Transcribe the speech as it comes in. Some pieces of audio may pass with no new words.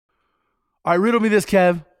All right, riddle me this,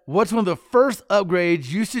 Kev. What's one of the first upgrades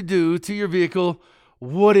you should do to your vehicle?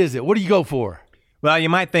 What is it? What do you go for? Well, you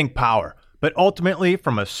might think power, but ultimately,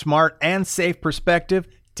 from a smart and safe perspective,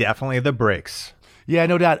 definitely the brakes. Yeah,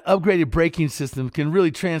 no doubt. Upgraded braking system can really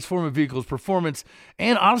transform a vehicle's performance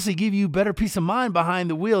and honestly give you better peace of mind behind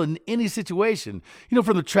the wheel in any situation. You know,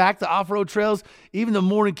 from the track to off-road trails, even the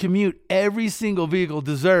morning commute, every single vehicle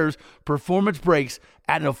deserves performance brakes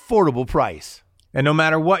at an affordable price. And no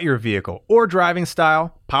matter what your vehicle or driving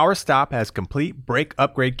style, PowerStop has complete brake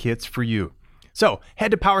upgrade kits for you. So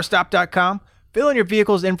head to PowerStop.com, fill in your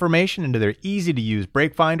vehicle's information into their easy-to-use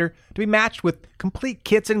brake finder to be matched with complete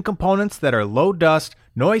kits and components that are low dust,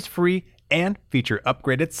 noise-free, and feature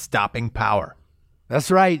upgraded stopping power.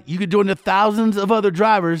 That's right. You could join the thousands of other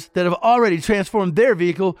drivers that have already transformed their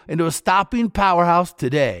vehicle into a stopping powerhouse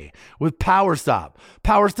today with PowerStop.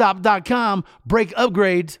 PowerStop.com, brake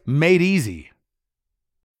upgrades made easy.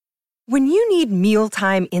 When you need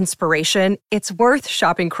mealtime inspiration, it's worth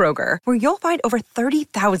shopping Kroger, where you'll find over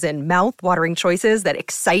 30,000 mouth-watering choices that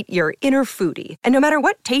excite your inner foodie. And no matter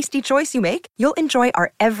what tasty choice you make, you'll enjoy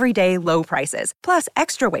our everyday low prices, plus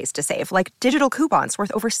extra ways to save, like digital coupons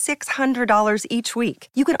worth over $600 each week.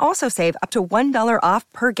 You can also save up to $1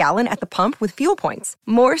 off per gallon at the pump with fuel points.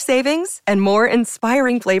 More savings and more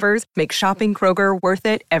inspiring flavors make shopping Kroger worth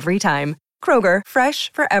it every time. Kroger,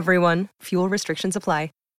 fresh for everyone. Fuel restrictions apply.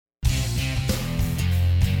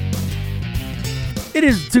 It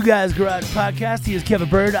is the Two Guys Garage Podcast. He is Kevin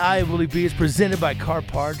Bird. I am Willie B. It's presented by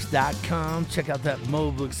CarParts.com. Check out that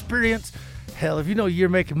mobile experience. Hell, if you know year,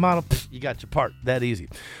 make, and model, you got your part. That easy.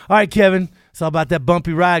 All right, Kevin. It's all about that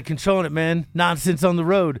bumpy ride, controlling it, man. Nonsense on the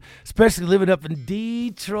road, especially living up in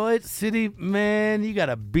Detroit City. Man, you got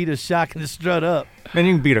to beat a shock and a strut up. Man,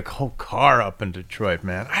 you can beat a whole car up in Detroit,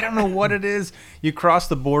 man. I don't know what it is. You cross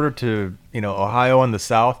the border to, Ohio in the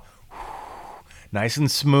south. Nice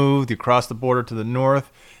and smooth. You cross the border to the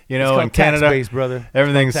north, in Canada. Tax-based, brother.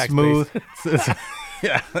 Everything's smooth.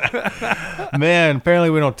 Yeah. Man, apparently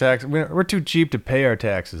we don't tax. We're too cheap to pay our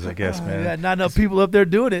taxes, I guess, man. Yeah, not enough people up there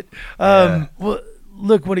doing it. Well,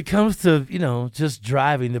 look, when it comes to, just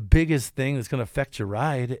driving, the biggest thing that's going to affect your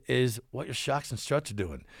ride is what your shocks and struts are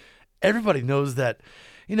doing. Everybody knows that.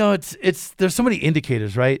 There's so many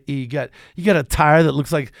indicators, right? You got a tire that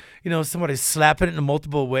looks like, somebody's slapping it in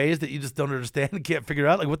multiple ways that you just don't understand and can't figure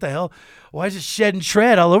out. Like, what the hell? Why is it shed and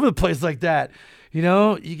tread all over the place like that?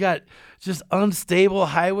 You got just unstable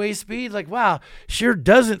highway speed. Like, wow, sure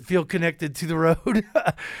doesn't feel connected to the road.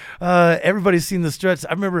 Everybody's seen the struts.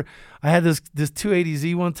 I remember I had this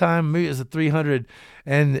 280Z one time. Maybe it was a 300,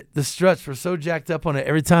 and the struts were so jacked up on it.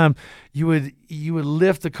 Every time you would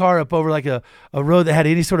lift the car up over like a road that had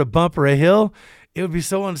any sort of bump or a hill, it would be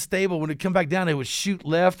so unstable. When it come back down, it would shoot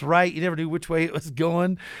left, right. You never knew which way it was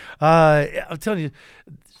going. I'm telling you,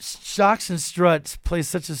 shocks and struts play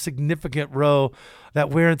such a significant role that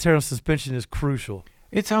wear and tear on suspension is crucial.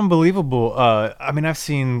 It's unbelievable. I've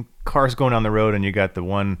seen cars going down the road and you got the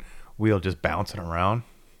one wheel just bouncing around,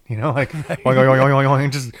 like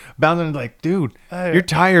just bouncing. Like, dude, your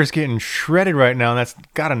tire's getting shredded right now, and that's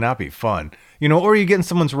got to not be fun. Or you're getting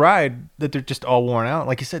someone's ride that they're just all worn out.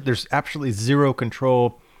 Like you said, there's absolutely zero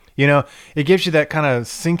control. It gives you that kind of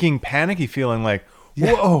sinking, panicky feeling like,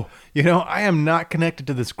 whoa, I am not connected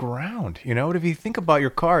to this ground. But if you think about your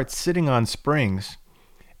car, it's sitting on springs.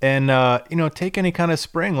 And, take any kind of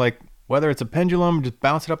spring, like whether it's a pendulum, just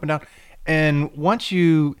bounce it up and down. And once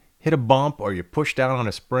you hit a bump or you push down on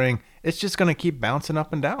a spring, it's just going to keep bouncing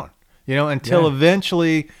up and down, until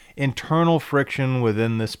eventually internal friction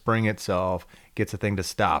within the spring itself gets the thing to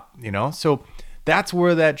stop, So that's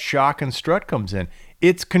where that shock and strut comes in.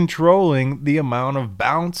 It's controlling the amount of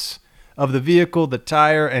bounce of the vehicle, the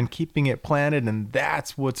tire, and keeping it planted. And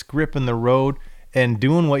that's what's gripping the road and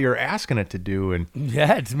doing what you're asking it to do. And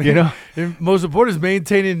it's most important is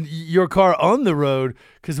maintaining your car on the road,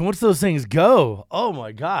 because once those things go, oh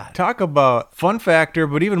my God. Talk about fun factor,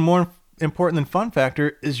 but even more important than fun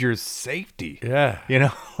factor is your safety. Yeah.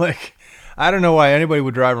 I don't know why anybody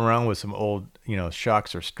would drive around with some old,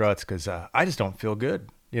 shocks or struts, because I just don't feel good.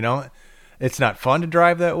 It's not fun to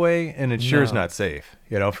drive that way, and it sure is not safe,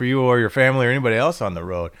 for you or your family or anybody else on the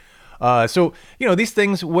road. So, these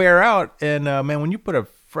things wear out, and man, when you put a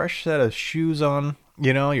fresh set of shoes on,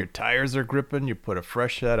 your tires are gripping, you put a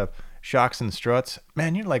fresh set of shocks and struts,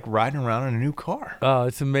 man, you're like riding around in a new car. Oh,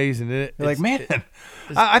 it's amazing.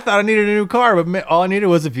 I thought I needed a new car, but man, all I needed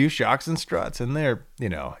was a few shocks and struts, and they're,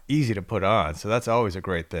 easy to put on. So that's always a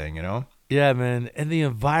great thing, Yeah, man. And the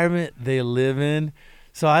environment they live in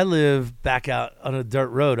So I live back out on a dirt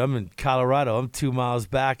road. I'm in Colorado. I'm 2 miles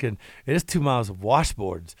back, and it is 2 miles of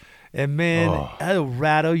washboards. And man, that'll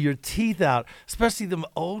rattle your teeth out, especially the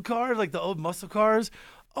old cars, like the old muscle cars.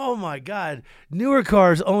 Oh my God. Newer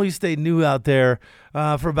cars only stay new out there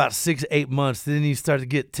for about 6 8 months. Then you start to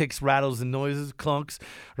get ticks, rattles, and noises, clunks,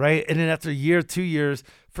 right? And then after a year, 2 years,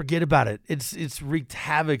 forget about it. It's wreaked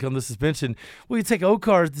havoc on the suspension. Well, you take old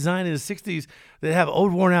cars designed in the 60s that have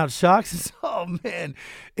old worn out shocks. It's, oh man,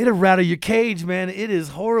 it'll rattle your cage, man. It is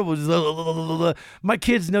horrible. Just, my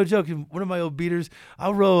kids, no joke, in one of my old beaters,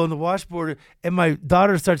 I'll roll on the washboard and my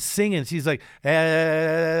daughter starts singing. She's like,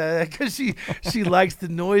 because she likes the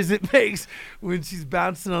noise it makes when she's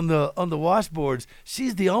bouncing on the washboards.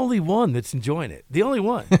 She's the only one that's enjoying it. The only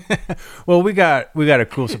one. Well, we got a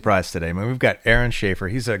cool surprise today, man. We've got Aaron Schaefer.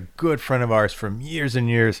 He's a good friend of ours from years and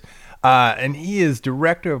years, and he is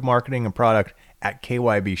director of marketing and product at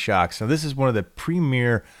KYB Shocks. Now, this is one of the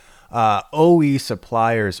premier OE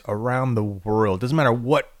suppliers around the world. Doesn't matter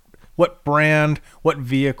what brand, what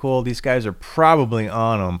vehicle, these guys are probably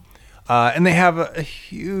on them. And they have a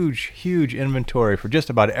huge inventory for just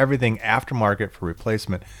about everything aftermarket for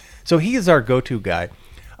replacement. So he is our go-to guy.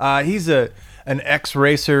 He's an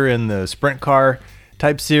ex-racer in the sprint car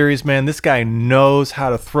type series, man. This guy knows how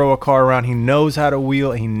to throw a car around. He knows how to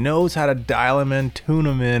wheel. He knows how to dial them in, tune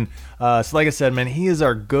them in. So like I said, man, he is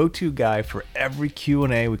our go-to guy for every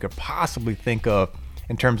Q&A we could possibly think of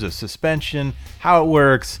in terms of suspension, how it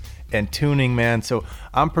works, and tuning, man. So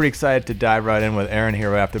I'm pretty excited to dive right in with Aaron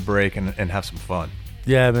here after the break and have some fun.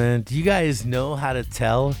 Yeah, man. Do you guys know how to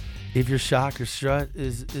tell if your shock or strut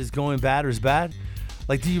is going bad or is bad?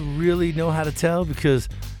 Like, do you really know how to tell? Because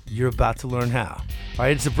you're about to learn how. All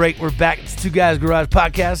right, it's a break. We're back. It's Two Guys Garage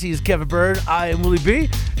Podcast. He is Kevin Bird. I am Willie B.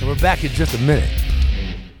 And we're back in just a minute.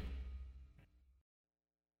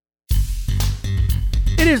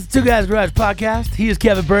 It is the Two Guys Garage Podcast. He is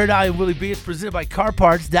Kevin Bird. I am Willie B. It's presented by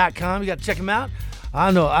CarParts.com. You got to check him out.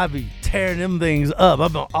 I know I be tearing them things up.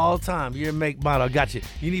 I'm on all time. Year, make, model. I got you.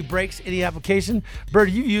 You need brakes, any application?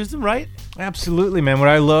 Bird, you've used them, right? Absolutely, man. What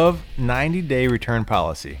I love, 90-day return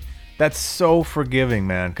policy. That's so forgiving,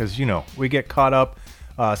 man, because, you know, we get caught up.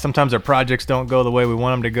 Sometimes our projects don't go the way we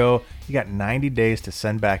want them to go. You got 90 days to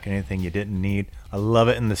send back anything you didn't need. I love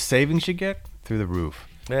it. And the savings you get, through the roof.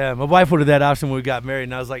 Yeah, my wife wanted that option when we got married,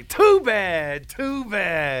 and I was like, too bad.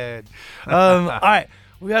 All right,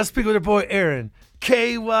 we got to speak with our boy Aaron.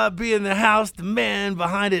 KYB in the house, the man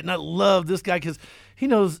behind it, and I love this guy because he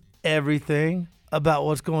knows everything about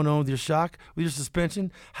what's going on with your shock, with your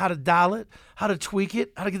suspension, how to dial it, how to tweak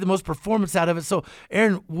it, how to get the most performance out of it. So,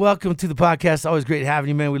 Aaron, welcome to the podcast. Always great having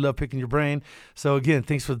you, man. We love picking your brain. So, again,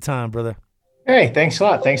 thanks for the time, brother. Hey, thanks a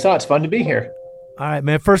lot. It's fun to be here. All right,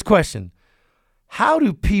 man. First question. How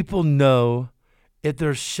do people know if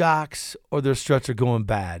their shocks or their struts are going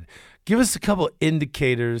bad? Give us a couple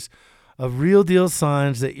indicators of real deal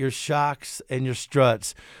signs that your shocks and your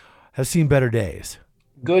struts have seen better days.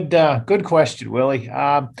 Good question, Willie.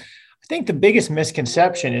 I think the biggest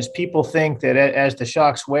misconception is people think that as the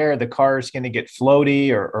shocks wear, the car is going to get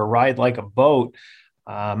floaty or ride like a boat.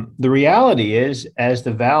 The reality is, as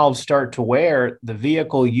the valves start to wear, the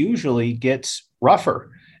vehicle usually gets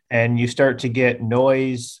rougher. And you start to get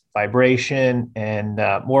noise, vibration, and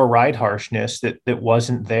more ride harshness that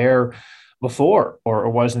wasn't there before or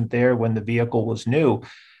wasn't there when the vehicle was new.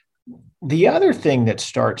 The other thing that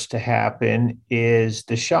starts to happen is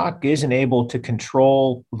the shock isn't able to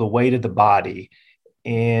control the weight of the body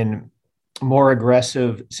in more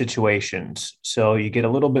aggressive situations. So you get a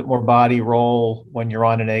little bit more body roll when you're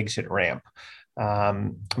on an exit ramp.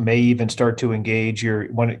 May even start to engage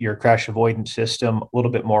your crash avoidance system a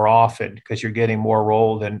little bit more often because you're getting more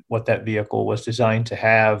roll than what that vehicle was designed to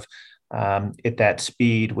have at that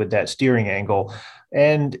speed with that steering angle.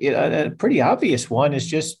 And a pretty obvious one is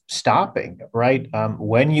just stopping, right?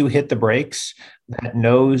 When you hit the brakes, that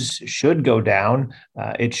nose should go down.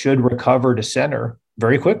 It should recover to center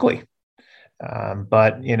very quickly.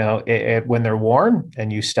 But, when they're worn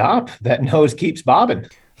and you stop, that nose keeps bobbing.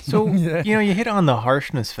 So, you hit on the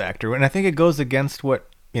harshness factor, and I think it goes against what,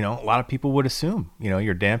 a lot of people would assume.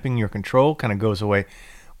 Your damping, your control kind of goes away.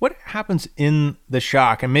 What happens in the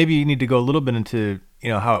shock? And maybe you need to go a little bit into,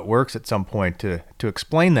 how it works at some point to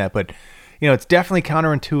explain that. But, it's definitely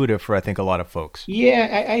counterintuitive for, I think, a lot of folks.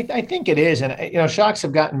 Yeah, I think it is. And, shocks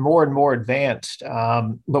have gotten more and more advanced,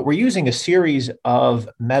 but we're using a series of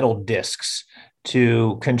metal discs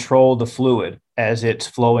to control the fluid as it's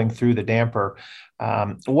flowing through the damper.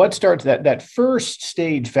 What starts that first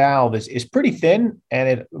stage valve is pretty thin and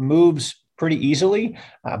it moves pretty easily,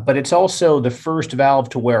 but it's also the first valve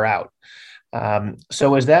to wear out.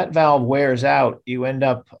 So as that valve wears out, you end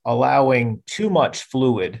up allowing too much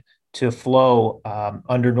fluid to flow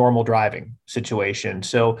under normal driving situation.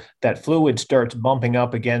 So that fluid starts bumping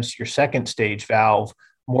up against your second stage valve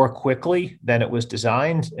more quickly than it was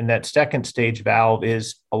designed. And that second stage valve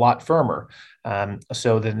is a lot firmer.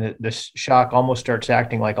 So then the shock almost starts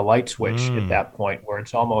acting like a light switch at that point, where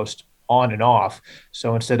it's almost on and off.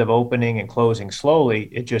 So instead of opening and closing slowly,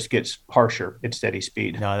 it just gets harsher at steady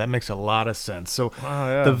speed. No, that makes a lot of sense. So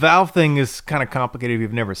the valve thing is kind of complicated if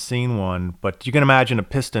you've never seen one, but you can imagine a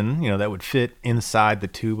piston, that would fit inside the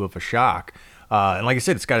tube of a shock. And like I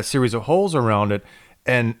said, it's got a series of holes around it,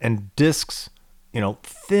 and discs,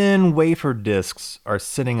 thin wafer discs are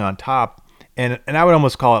sitting on top. And I would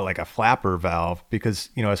almost call it like a flapper valve, because,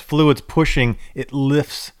 as fluid's pushing, it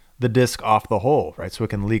lifts the disc off the hole, right? So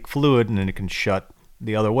it can leak fluid, and then it can shut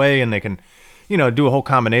the other way, and they can, do a whole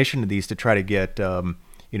combination of these to try to get,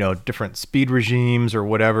 different speed regimes or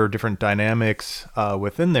whatever, different dynamics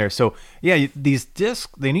within there. So yeah, these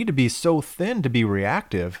discs, they need to be so thin to be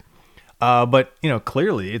reactive. But,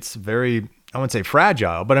 clearly it's very, I wouldn't say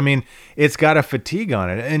fragile, but I mean, it's got a fatigue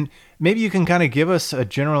on it. And maybe you can kind of give us a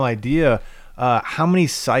general idea, how many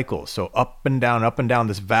cycles, so up and down,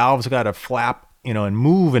 this valve's got to flap, and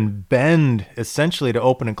move and bend essentially to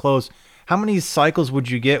open and close. How many cycles would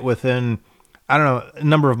you get within, I don't know, a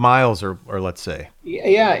number of miles or let's say?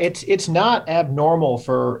 Yeah, it's not abnormal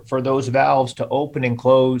for those valves to open and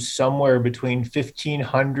close somewhere between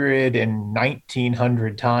 1,500 and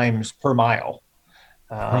 1,900 times per mile.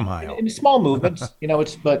 Per mile. In small movements,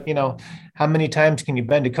 but how many times can you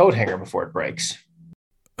bend a coat hanger before it breaks?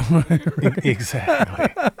 Exactly.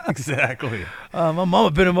 My mama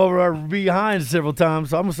bent him over our behind several times,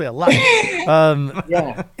 so I'm gonna say a lot.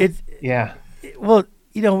 Well,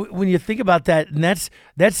 when you think about that, and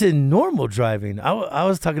that's in normal driving. I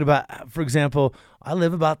was talking about, for example, I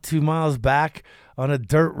live about 2 miles back on a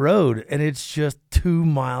dirt road, and it's just 2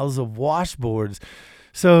 miles of washboards.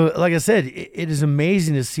 So, like I said, it is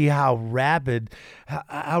amazing to see how rapidly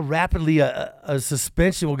a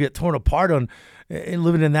suspension will get torn apart and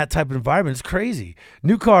living in that type of environment. It's crazy.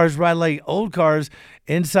 New cars ride like old cars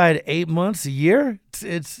inside 8 months, a year.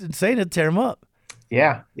 It's insane to tear them up.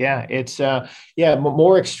 Yeah. It's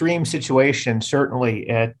more extreme situations, certainly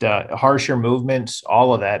at harsher movements,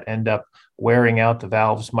 all of that end up wearing out the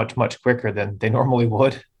valves much, much quicker than they normally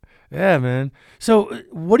would. Yeah, man. So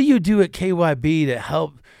what do you do at KYB to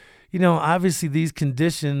help, obviously these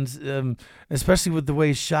conditions, especially with the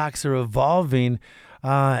way shocks are evolving,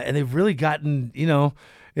 and they've really gotten,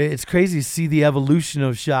 it's crazy to see the evolution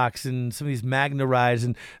of shocks and some of these Magna rides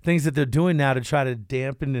and things that they're doing now to try to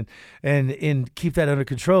dampen and keep that under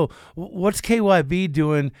control. What's KYB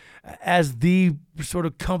doing as the sort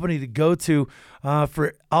of company to go to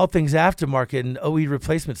for all things aftermarket and OE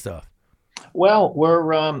replacement stuff? Well,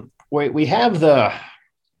 we have the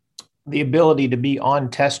ability to be on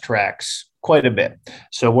test tracks quite a bit.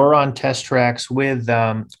 So we're on test tracks with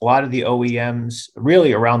a lot of the OEMs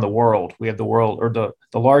really around the world. We have the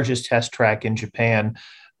largest test track in Japan.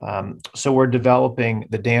 So we're developing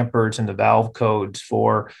the dampers and the valve codes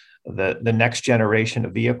for the next generation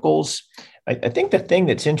of vehicles. I think the thing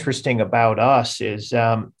that's interesting about us is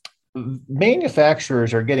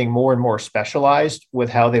manufacturers are getting more and more specialized with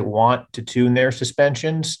how they want to tune their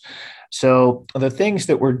suspensions. So the things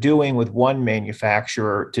that we're doing with one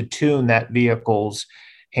manufacturer to tune that vehicle's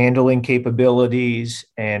handling capabilities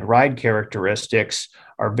and ride characteristics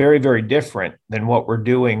are very, very different than what we're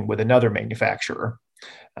doing with another manufacturer.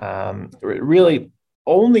 Really,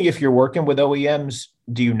 only if you're working with OEMs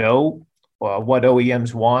do you know what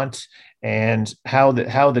OEMs want and how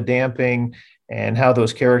the damping and how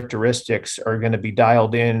those characteristics are going to be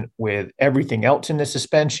dialed in with everything else in the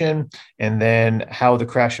suspension, and then how the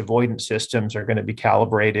crash avoidance systems are going to be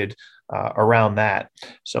calibrated around that.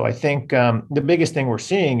 So I think the biggest thing we're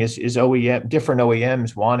seeing is different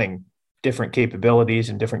OEMs wanting different capabilities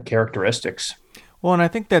and different characteristics. Well, and I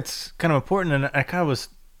think that's kind of important. And I kind of was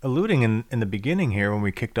alluding in the beginning here when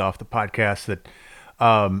we kicked off the podcast that,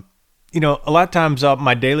 a lot of times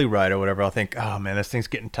my daily ride or whatever, I'll think, oh man, this thing's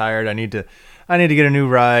getting tired. I need to get a new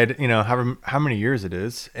ride, how many years it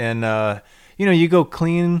is. And, you go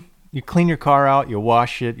clean your car out, you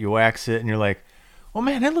wash it, you wax it, and you're like, well,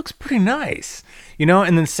 man, it looks pretty nice,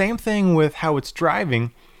 and then same thing with how it's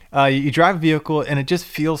driving. You drive a vehicle and it just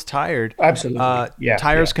feels tired. Absolutely.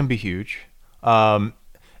 Tires can be huge.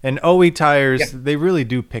 And OE tires, they really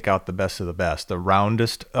do pick out the best of the best, the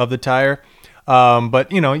roundest of the tire.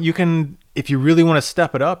 But you can, if you really want to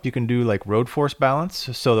step it up, you can do like road force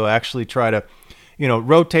balance. So they'll actually try to,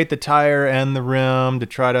 rotate the tire and the rim to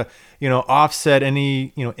try to, offset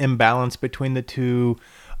any, imbalance between the two.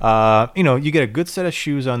 You get a good set of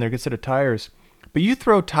shoes on there, good set of tires, but you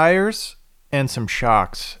throw tires and some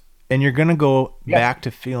shocks and you're going to go back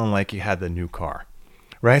to feeling like you had the new car,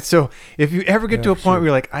 right? So if you ever get to a point where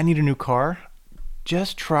you're like, I need a new car,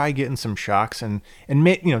 just try getting some shocks and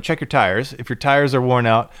check your tires. If your tires are worn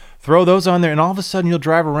out, throw those on there, and all of a sudden you'll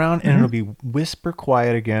drive around and it'll be whisper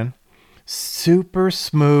quiet again, super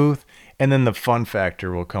smooth, and then the fun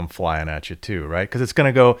factor will come flying at you too, right? Because it's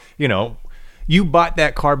going to go, you bought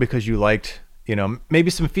that car because you liked,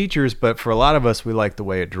 maybe some features, but for a lot of us, we like the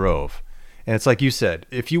way it drove. And it's like you said,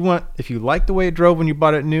 if you like the way it drove when you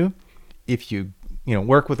bought it new, if you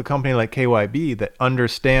work with a company like KYB that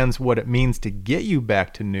understands what it means to get you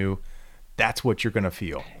back to new, that's what you're going to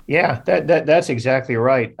feel. Yeah, that's exactly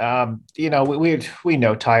right. We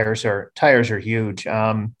know tires are huge.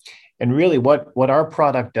 And really what our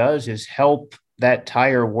product does is help that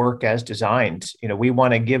tire work as designed. We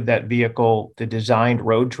want to give that vehicle the designed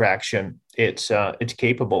road traction it's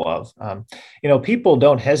capable of. People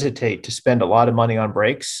don't hesitate to spend a lot of money on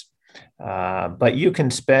brakes, but you can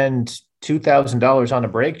spend $2,000 on a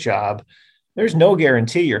brake job. There's no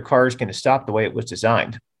guarantee your car is going to stop the way it was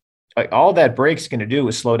designed. Like, all that brake's going to do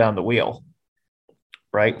is slow down the wheel,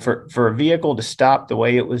 right? For a vehicle to stop the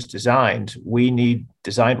way it was designed, we need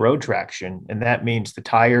designed road traction. And that means the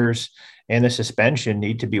tires and the suspension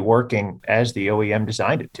need to be working as the OEM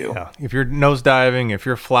designed it to. Yeah. If you're nosediving, if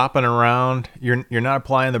you're flopping around, you're not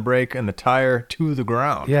applying the brake and the tire to the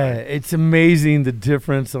ground. Yeah, it's amazing the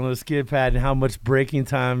difference on a skid pad and how much braking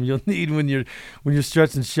time you'll need when you're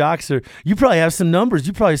stretching shocks. Or you probably have some numbers.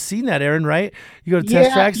 You've probably seen that, Aaron, right? You go to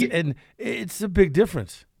test tracks, and it's a big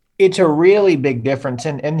difference. It's a really big difference.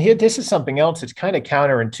 And here, this is something else that's kind of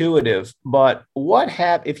counterintuitive, but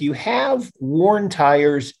if you have worn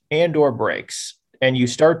tires and or brakes and you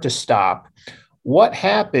start to stop, what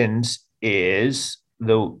happens is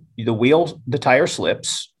the tire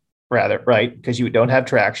slips, rather, right? Because you don't have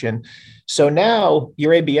traction. So now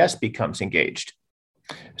your ABS becomes engaged.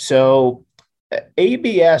 So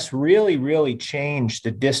ABS really, really changed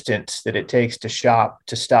the distance that it takes to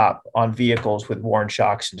stop on vehicles with worn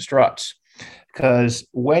shocks and struts. Because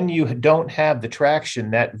when you don't have the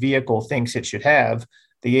traction that vehicle thinks it should have,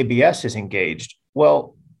 the ABS is engaged.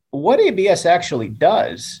 Well, what ABS actually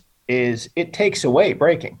does is it takes away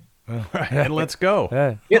braking. Right, it lets go.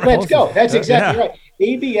 It lets go. That's exactly right.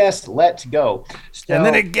 ABS lets go. So, and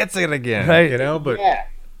then it gets it again, right?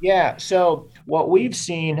 Yeah. So what we've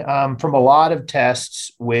seen from a lot of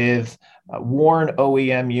tests with worn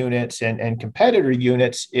OEM units and competitor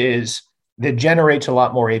units is that generates a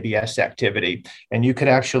lot more ABS activity. And you could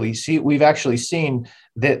actually see, we've actually seen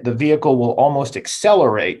that the vehicle will almost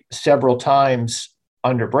accelerate several times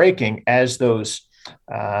under braking as those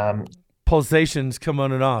pulsations come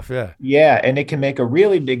on and off. Yeah. Yeah. And it can make a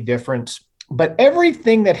really big difference. But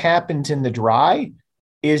everything that happens in the dry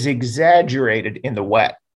is exaggerated in the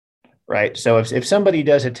wet. Right. So if somebody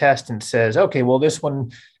does a test and says, okay, well, this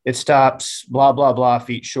one, it stops blah, blah, blah,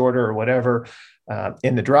 feet shorter or whatever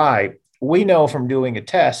in the dry, we know from doing a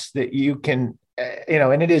test that you can,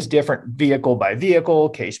 and it is different vehicle by vehicle,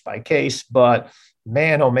 case by case, but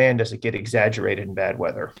man, oh man, does it get exaggerated in bad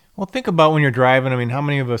weather. Well, think about when you're driving. I mean, how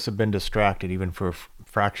many of us have been distracted even for a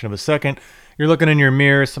fraction of a second? You're looking in your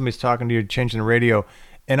mirror, somebody's talking to you, changing the radio,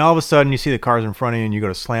 and all of a sudden you see the cars in front of you and you go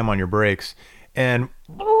to slam on your brakes. And,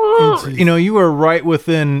 you were right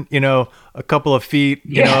within, a couple of feet,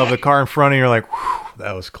 of the car in front of you. You're like,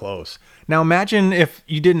 that was close. Now imagine if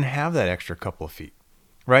you didn't have that extra couple of feet,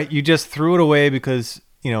 right? You just threw it away because,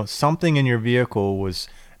 something in your vehicle was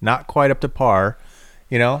not quite up to par,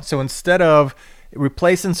 So instead of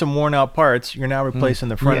replacing some worn out parts, you're now replacing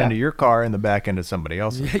the front end of your car and the back end of somebody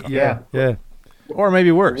else's car. Yeah. Or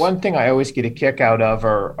maybe worse. One thing I always get a kick out of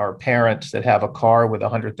are parents that have a car with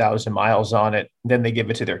 100,000 miles on it. Then they give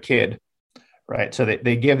it to their kid, right? So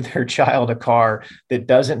they give their child a car that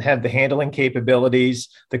doesn't have the handling capabilities,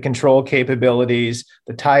 the control capabilities,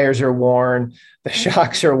 the tires are worn, the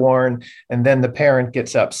shocks are worn. And then the parent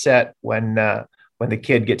gets upset when the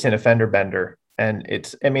kid gets in a fender bender. And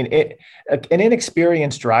an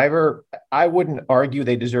inexperienced driver, I wouldn't argue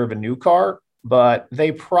they deserve a new car, but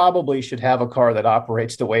they probably should have a car that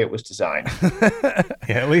operates the way it was designed.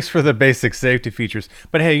 Yeah, at least for the basic safety features.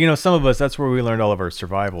 But hey, some of us, that's where we learned all of our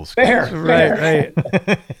survival skills. Right.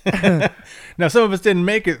 Now, some of us didn't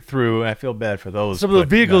make it through. I feel bad for those. Some of the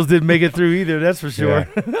vehicles didn't make it through either, that's for sure.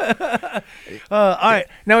 Yeah. All right.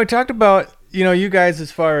 Now, we talked about, you guys,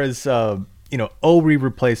 as far as, ORI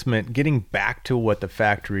replacement, getting back to what the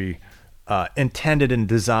factory intended and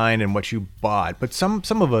designed and what you bought. But some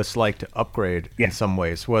of us like to upgrade in some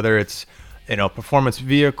ways, whether it's performance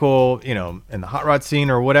vehicle, in the hot rod scene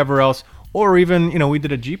or whatever else, or even we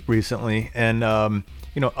did a Jeep recently and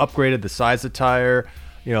upgraded the size of the tire,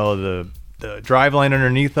 the driveline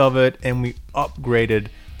underneath of it, and we upgraded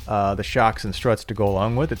the shocks and struts to go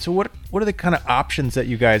along with it. So what are the kind of options that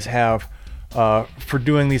you guys have for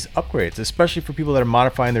doing these upgrades, especially for people that are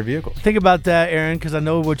modifying their vehicles? Think about that, Aaron, because I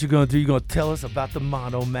know what you're going to do. You're going to tell us about the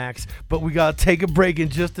Mono Max, but we got to take a break in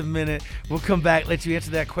just a minute. We'll come back, let you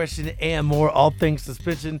answer that question and more, all things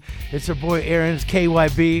suspension. It's your boy Aaron, it's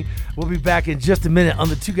KYB. We'll be back in just a minute on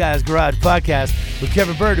the Two Guys Garage podcast with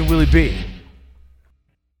Kevin Bird and Willie B.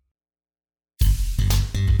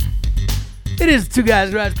 It is the Two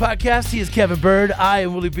Guys Garage podcast. He is Kevin Bird. I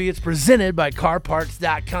am Willie B. It's presented by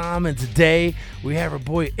CarParts.com. And today we have our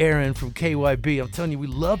boy Aaron from KYB. I'm telling you, we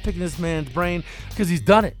love picking this man's brain because he's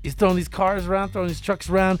done it. He's throwing these cars around, throwing these trucks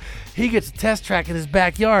around. He gets a test track in his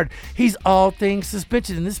backyard. He's all things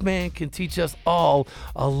suspension. And this man can teach us all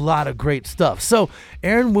a lot of great stuff. So,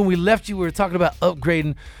 Aaron, when we left you, we were talking about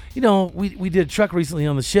upgrading. We did a truck recently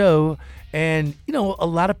on the show. And, a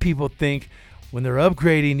lot of people think, when they're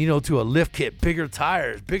upgrading, to a lift kit, bigger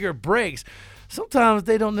tires, bigger brakes, sometimes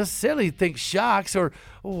they don't necessarily think shocks or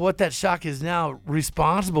what that shock is now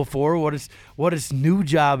responsible for, what its new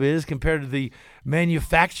job is compared to the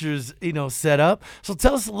manufacturer's, setup. So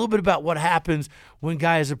tell us a little bit about what happens when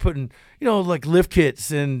guys are putting, like lift kits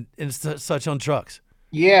and such on trucks.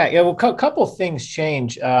 Yeah. Well, a couple of things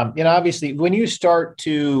change. Obviously, when you start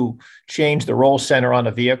to change the roll center on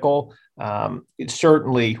a vehicle,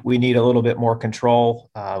 certainly we need a little bit more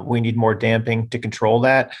control. We need more damping to control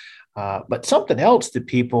that. But something else that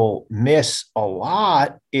people miss a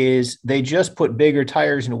lot is they just put bigger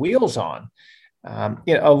tires and wheels on.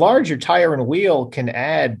 A larger tire and wheel can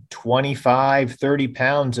add 25, 30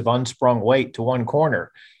 pounds of unsprung weight to one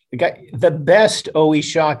corner. The best OE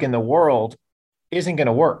shock in the world isn't going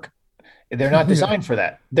to work. They're not designed for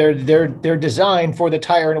that. They're designed for the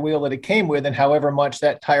tire and wheel that it came with and however much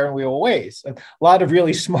that tire and wheel weighs. A lot of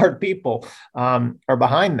really smart people are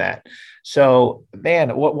behind that. So,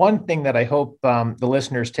 man, one thing that I hope the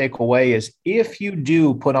listeners take away is if you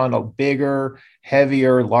do put on a bigger,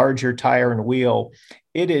 heavier, larger tire and wheel,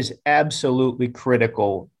 it is absolutely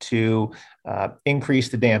critical to increase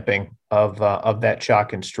the damping of that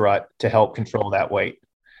shock and strut to help control that weight.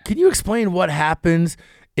 Can you explain what happens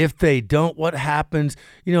if they don't? What happens,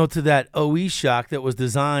 to that OE shock that was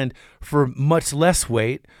designed for much less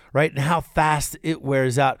weight, right? And how fast it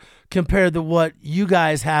wears out compared to what you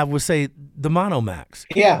guys have with, say, the Mono Max?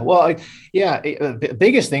 Yeah, well, the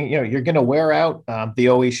biggest thing, you're going to wear out the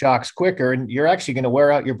OE shocks quicker, and you're actually going to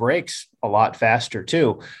wear out your brakes a lot faster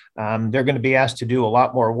too. They're going to be asked to do a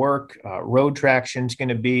lot more work. Road traction is going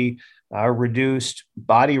to be reduced,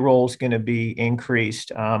 body roll is going to be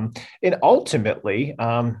increased. And ultimately,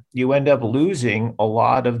 you end up losing a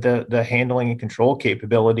lot of the handling and control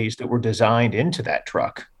capabilities that were designed into that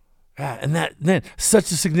truck. Yeah, and then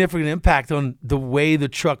such a significant impact on the way the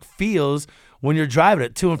truck feels when you're driving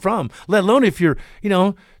it to and from, let alone if you're,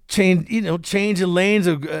 changing lanes,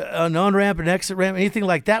 an on-ramp, an exit ramp, anything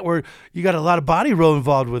like that, where you got a lot of body roll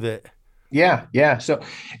involved with it. Yeah. So,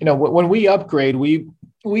 when we upgrade,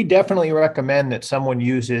 we definitely recommend that someone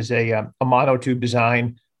uses a monotube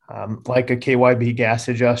design, like a KYB gas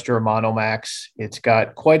adjuster or Mono Max. It's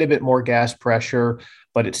got quite a bit more gas pressure,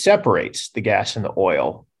 but it separates the gas and the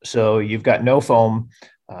oil. So you've got no foam,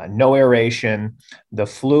 no aeration. The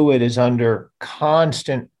fluid is under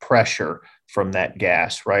constant pressure from that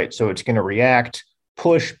gas, right? So it's going to react,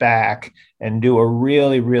 push back, and do a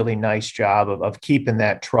really, really nice job of keeping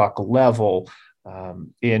that truck level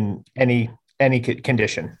in any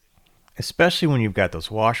condition. Especially when you've got those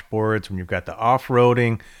washboards, when you've got the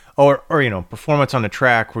off-roading or performance on the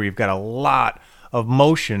track where you've got a lot of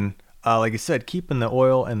motion. Like you said, keeping the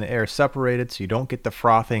oil and the air separated so you don't get the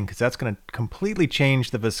frothing, because that's going to completely change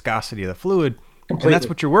the viscosity of the fluid. Completely. And that's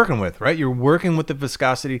what you're working with, right? You're working with the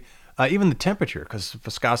viscosity, even the temperature, because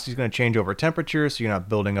viscosity is going to change over temperature, so you're not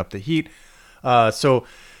building up the heat. So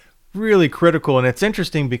really critical. And it's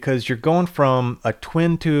interesting because you're going from a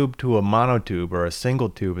twin tube to a monotube or a single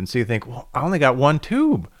tube. And so you think, well, I only got one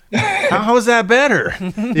tube. How is that better?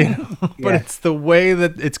 But it's the way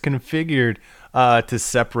that it's configured to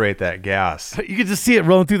separate that gas. You can just see it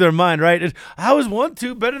rolling through their mind, right? How is one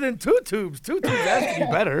tube better than two tubes? Two tubes has to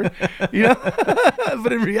be better,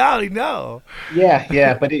 But in reality, no.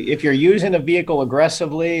 Yeah. But if you're using a vehicle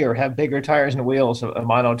aggressively or have bigger tires and wheels, a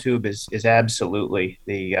monotube is absolutely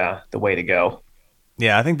the way to go.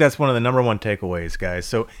 Yeah, I think that's one of the number one takeaways, guys.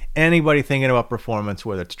 So anybody thinking about performance,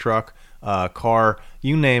 whether it's truck, car,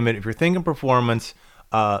 you name it, if you're thinking performance,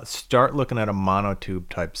 start looking at a monotube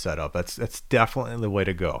type setup. That's definitely the way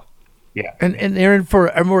to go. Yeah. And Aaron,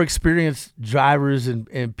 for our more experienced drivers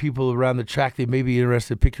and people around the track, they may be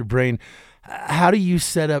interested, pick your brain. How do you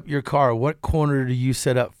set up your car? What corner do you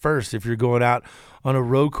set up first if you're going out on a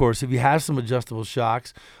road course? If you have some adjustable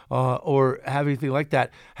shocks or have anything like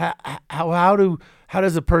that, how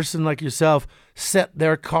does a person like yourself set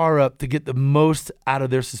their car up to get the most out of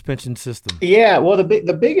their suspension system? Yeah, well,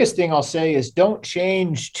 the biggest thing I'll say is don't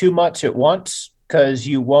change too much at once, because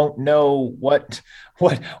you won't know what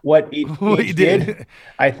each did.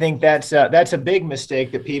 I think that's a big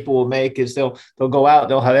mistake that people will make, is they'll go out,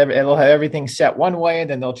 they'll have everything set one way, and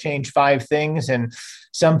then they'll change 5 things, and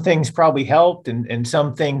some things probably helped and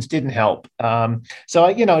some things didn't help.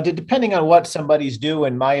 So, depending on what somebody's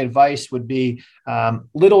doing, my advice would be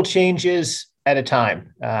little changes at a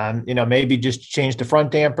time. Maybe just change the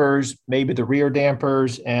front dampers, maybe the rear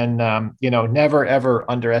dampers, and never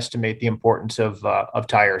ever underestimate the importance of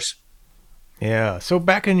tires. Yeah. So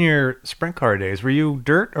back in your sprint car days, were you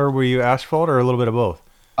dirt or were you asphalt or a little bit of both?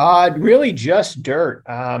 Really just dirt.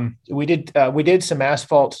 We did some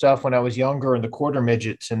asphalt stuff when I was younger in the quarter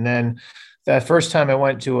midgets, and then the first time I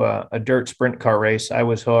went to a dirt sprint car race, I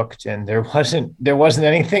was hooked, and there wasn't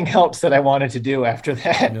anything else that I wanted to do after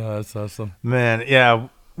that. Yeah, that's awesome, man. Yeah,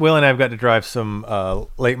 Will and I've got to drive some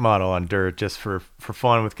late model on dirt just for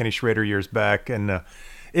fun with Kenny Schrader years back, and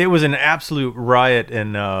it was an absolute riot.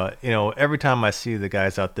 And every time I see the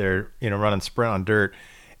guys out there, running sprint on dirt,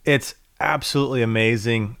 it's absolutely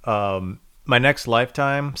amazing. My next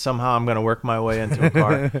lifetime, somehow I'm going to work my way into a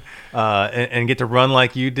car and get to run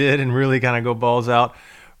like you did and really kind of go balls out.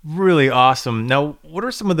 Really awesome. Now, what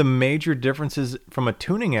are some of the major differences from a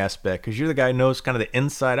tuning aspect? Because you're the guy who knows kind of the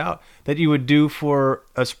inside out that you would do for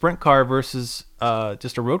a sprint car versus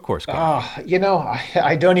just a road course car.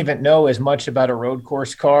 I don't even know as much about a road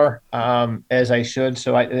course car as I should.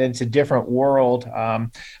 So it's a different world.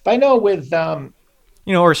 But I know with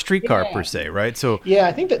or a street car per se, right? So yeah,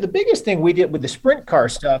 I think that the biggest thing we did with the sprint car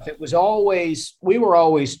stuff, we were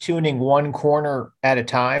always tuning one corner at a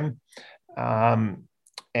time,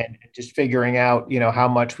 and just figuring out, how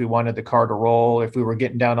much we wanted the car to roll, if we were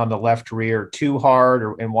getting down on the left rear too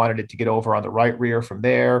hard and wanted it to get over on the right rear from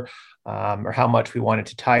there, or how much we wanted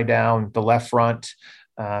to tie down the left front,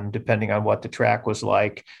 depending on what the track was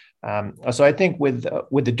like. So I think with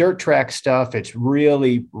the dirt track stuff, it's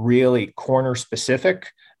really, really corner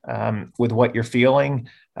specific with what you're feeling.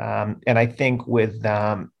 And I think with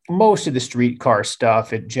most of the street car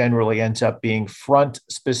stuff, it generally ends up being front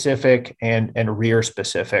specific and rear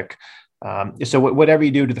specific. So whatever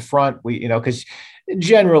you do to the front, because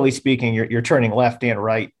generally speaking, you're turning left and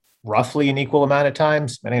right roughly an equal amount of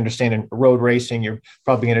times. And I understand in road racing, you're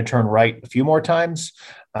probably going to turn right a few more times.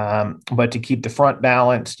 But to keep the front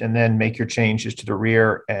balanced and then make your changes to the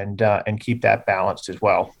rear and keep that balanced as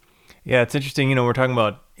well. Yeah, it's interesting. We're talking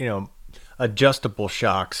about, adjustable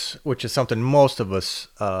shocks, which is something most of us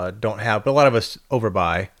don't have, but a lot of us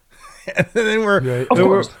overbuy. And then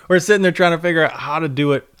we're sitting there trying to figure out how to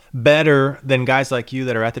do it better than guys like you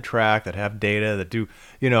that are at the track, that have data, that do,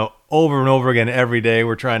 over and over again every day.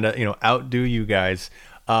 We're trying to, outdo you guys.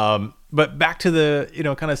 But back to the,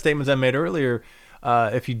 kind of statements I made earlier,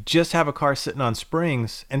 if you just have a car sitting on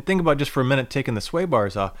springs, and think about just for a minute taking the sway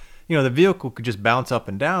bars off, the vehicle could just bounce up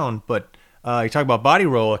and down, but you talk about body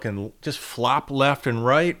roll, it can just flop left and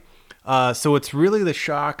right. So it's really the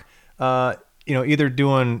shock, either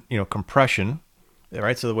doing, compression,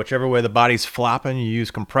 right? So whichever way the body's flopping, you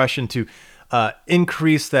use compression to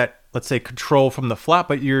increase that, let's say, control from the flap,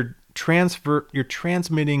 but you're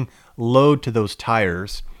transmitting load to those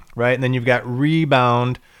tires, right? And then you've got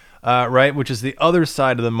rebound, right, which is the other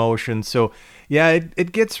side of the motion. So yeah,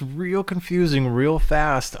 it gets real confusing real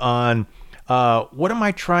fast on what am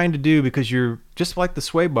I trying to do? Because you're just like the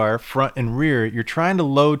sway bar, front and rear, you're trying to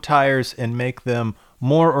load tires and make them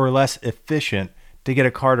more or less efficient to get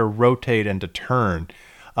a car to rotate and to turn.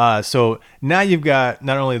 So now you've got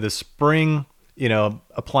not only the spring,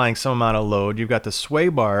 applying some amount of load, you've got the sway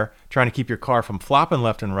bar trying to keep your car from flopping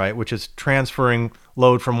left and right, which is transferring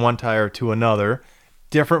load from one tire to another.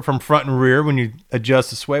 Different from front and rear when you adjust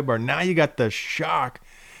the sway bar. Now you got the shock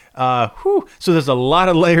So there's a lot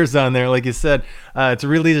of layers on there, like you said. It's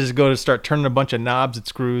really easy to go to start turning a bunch of knobs and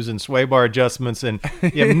screws and sway bar adjustments, and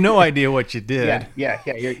you have no idea what you did. Yeah.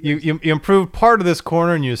 You improved part of this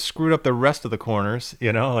corner and you screwed up the rest of the corners.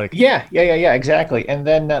 Yeah, exactly. And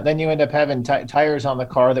then you end up having tires on the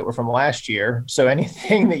car that were from last year. So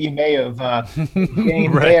anything that you may have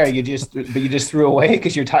gained there, you just threw away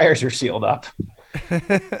because your tires are sealed up.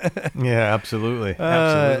 Yeah, absolutely.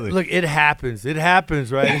 Look, it happens,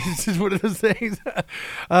 right? It's just one of those things.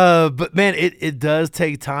 But man, it does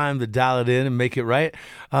take time to dial it in and make it right.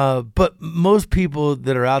 But most people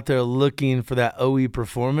that are out there looking for that OE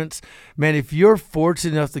performance, man, if you're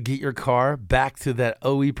fortunate enough to get your car back to that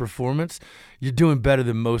OE performance, you're doing better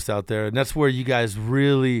than most out there. And that's where you guys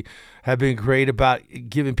really have been great about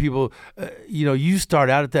giving people, you start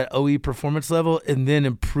out at that OE performance level and then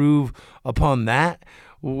improve upon that,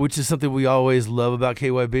 which is something we always love about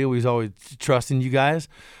KYB. We always trust in you guys.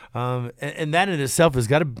 And that in itself has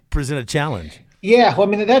got to present a challenge. Yeah, well, I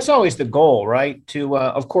mean, that's always the goal, right? To,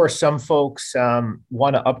 of course, some folks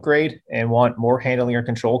want to upgrade and want more handling or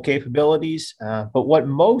control capabilities. But what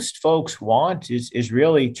most folks want is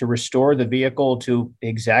really to restore the vehicle to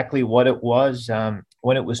exactly what it was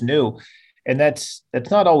when it was new. And that's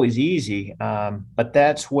not always easy, but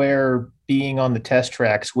that's where being on the test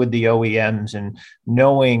tracks with the OEMs and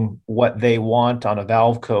knowing what they want on a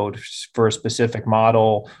valve code for a specific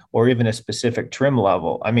model or even a specific trim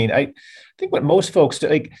level. I mean, I think what most folks do,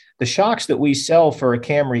 like the shocks that we sell for a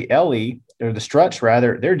Camry LE, or the struts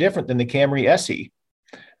rather, they're different than the Camry SE.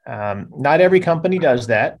 Not every company does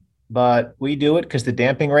that, but we do it because the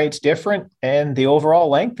damping rate's different and the overall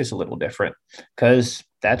length is a little different because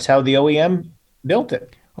that's how the OEM built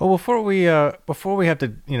it. Well, before we have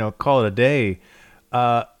to call it a day,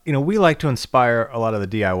 we like to inspire a lot of the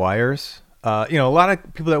DIYers. A lot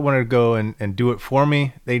of people that want to go and do it for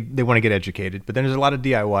me, they want to get educated, but then there's a lot of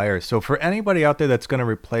DIYers. So for anybody out there that's going to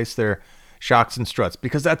replace their shocks and struts,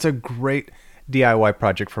 because that's a great DIY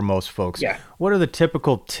project for most folks. Yeah. What are the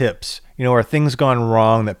typical tips? Are things gone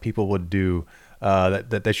wrong that people would do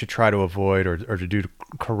that they should try to avoid or to do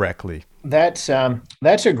correctly? That's a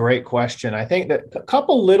great question. I think that a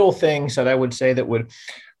couple little things that I would say that would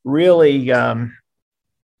really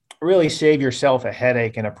save yourself a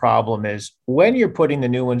headache and a problem is when you're putting the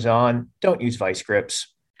new ones on, don't use vice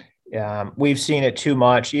grips. We've seen it too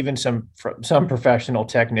much. Even some professional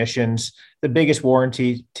technicians, the biggest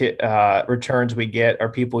warranty returns we get are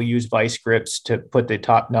people use vice grips to put the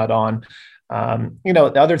top nut on.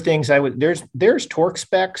 The other things there's torque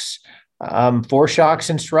specs for shocks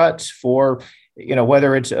and struts for,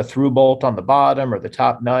 whether it's a through bolt on the bottom or the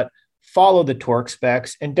top nut. Follow the torque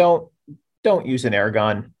specs and don't use an air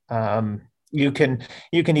gun. You can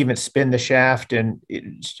even spin the shaft and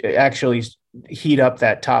actually heat up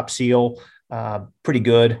that top seal pretty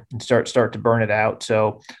good and start to burn it out.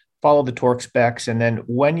 So follow the torque specs, and then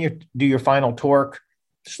when you do your final torque,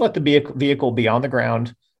 just let the vehicle be on the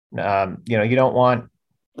ground. You don't want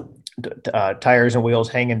tires and wheels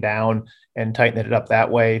hanging down and tighten it up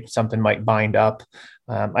that way. Something might bind up.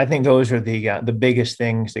 I think those are the biggest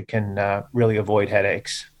things that can really avoid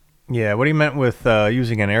headaches. Yeah, what he meant with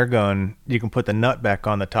using an air gun, you can put the nut back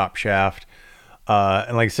on the top shaft.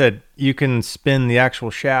 And like I said, you can spin the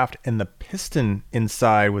actual shaft and the piston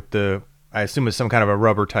inside with I assume it's some kind of a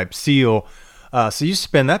rubber type seal. So you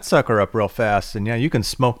spin that sucker up real fast, and you can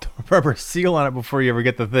smoke the rubber seal on it before you ever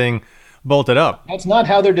get the thing bolted up. That's not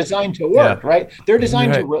how they're designed to work, right? They're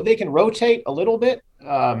designed they can rotate a little bit,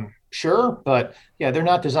 sure, but they're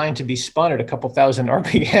not designed to be spun at a couple thousand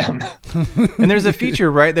RPM. And there's a feature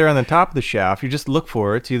right there on the top of the shaft. You just look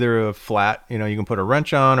for it. It's either a flat, you can put a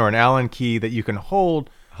wrench on, or an Allen key that you can hold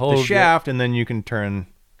the shaft, and then you can turn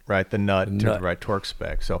the nut to the right torque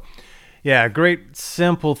spec. So. Yeah, great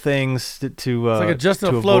simple things to it's like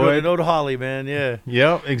adjusting a float on an old Holly, man. Yeah.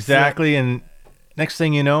 Yep, exactly. And next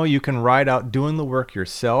thing you know, you can ride out doing the work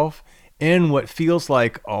yourself in what feels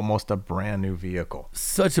like almost a brand new vehicle.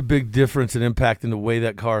 Such a big difference and impact in the way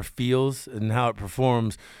that car feels and how it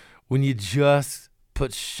performs when you just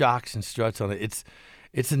put shocks and struts on it.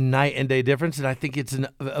 It's a night and day difference, and I think it's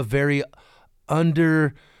a very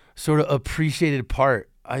under sort of appreciated part.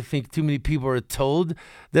 I think too many people are told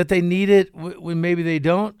that they need it when maybe they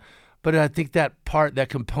don't. But I think that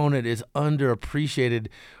component is underappreciated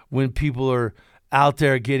when people are out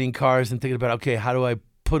there getting cars and thinking about, okay, how do I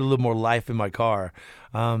put a little more life in my car?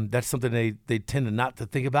 That's something they tend to not to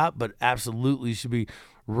think about, but absolutely should be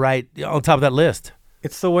right on top of that list.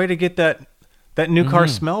 It's the way to get that new car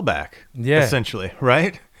smell back, essentially,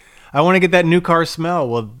 right? I want to get that new car smell.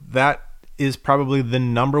 Well, that is probably the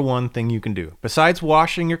number one thing you can do. Besides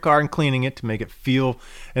washing your car and cleaning it to make it feel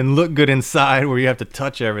and look good inside, where you have to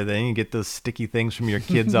touch everything and get those sticky things from your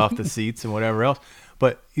kids off the seats and whatever else.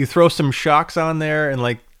 But you throw some shocks on there, and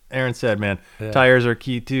like Aaron said, man, tires are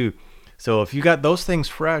key too. So if you got those things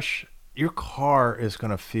fresh, your car is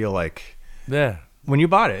going to feel like when you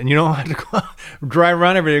bought it, and you don't have to go drive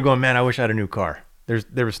around every day going, man, I wish I had a new car.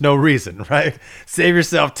 There was no reason, right? Save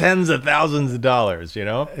yourself tens of thousands of dollars, you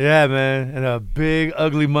know? Yeah, man. And a big,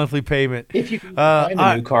 ugly monthly payment. If you can find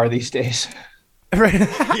a new car these days. Right.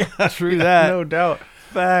 Yeah, true that. No doubt.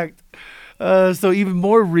 Fact. So even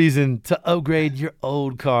more reason to upgrade your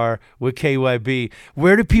old car with KYB.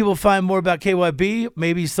 Where do people find more about KYB?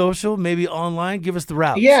 Maybe social, maybe online? Give us the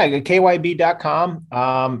route. Yeah, KYB.com.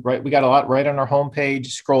 Right, we got a lot right on our homepage.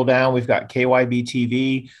 Scroll down. We've got KYB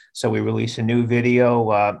TV. So we release a new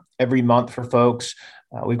video every month for folks.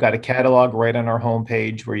 We've got a catalog right on our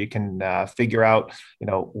homepage where you can figure out,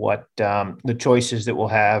 what the choices that we'll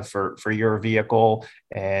have for your vehicle.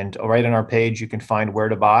 And right on our page, you can find where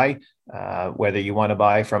to buy, whether you want to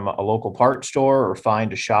buy from a local parts store or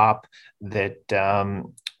find a shop that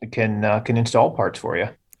can install parts for you.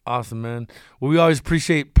 Awesome, man. Well, we always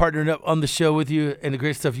appreciate partnering up on the show with you and the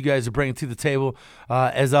great stuff you guys are bringing to the table,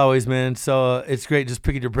 as always, man. So it's great just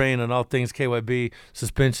picking your brain on all things KYB,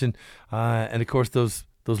 suspension, and, of course, those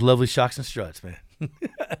lovely shocks and struts, man.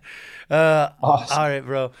 Awesome. All right,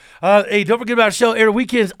 bro. Hey, don't forget about our show every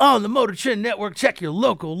weekends on the Motor Trend Network. Check your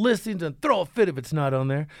local listings and throw a fit if it's not on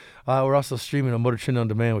there. We're also streaming on Motor Trend On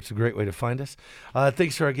Demand, which is a great way to find us.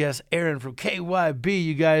 Thanks to our guest, Aaron from KYB.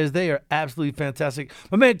 You guys, they are absolutely fantastic.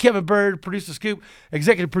 My man, Kevin Bird, producer Scoop,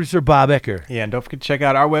 executive producer Bob Ecker. Yeah, and don't forget to check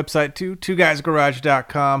out our website, too,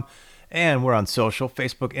 twoguysgarage.com. And we're on social,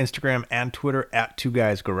 Facebook, Instagram, and Twitter at Two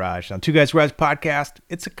Guys Garage. Now, Two Guys Garage Podcast,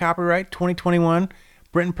 it's a copyright 2021,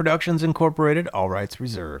 Britain Productions Incorporated, all rights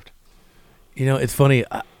reserved. It's funny.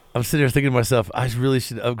 I'm sitting there thinking to myself, I really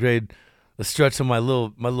should upgrade the struts on my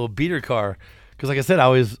little beater car. Because like I said,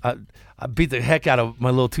 I beat the heck out of my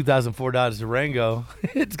little 2004 Dodge Durango.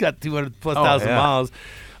 It's got 200+ thousand miles.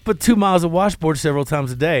 But 2 miles of washboard several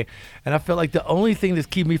times a day. And I felt like the only thing that's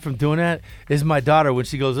keeping me from doing that is my daughter. When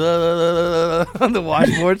she goes on the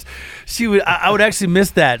washboards, I would actually miss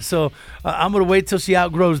that. So I'm going to wait till she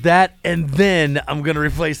outgrows that, and then I'm going to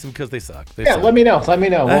replace them because they suck. Suck. Let me know.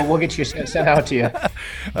 We'll get you sent out to you.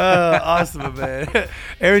 Awesome, man.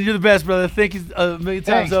 Aaron, you're the best, brother. Thank you a million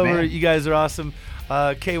times over. Man. You guys are awesome.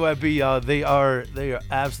 KYB, they are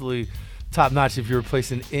absolutely top-notch if you're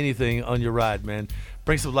replacing anything on your ride, man.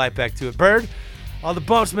 Bring some light back to it. Bird, all the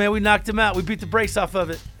bumps, man, we knocked him out. We beat the brakes off of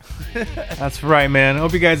it. That's right, man.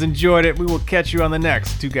 Hope you guys enjoyed it. We will catch you on the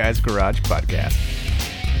next Two Guys Garage Podcast.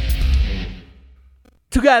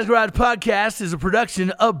 Two Guys Garage Podcast is a production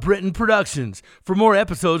of Britain Productions. For more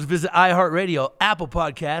episodes, visit iHeartRadio, Apple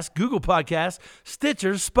Podcasts, Google Podcasts,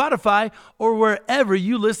 Stitcher, Spotify, or wherever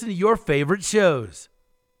you listen to your favorite shows.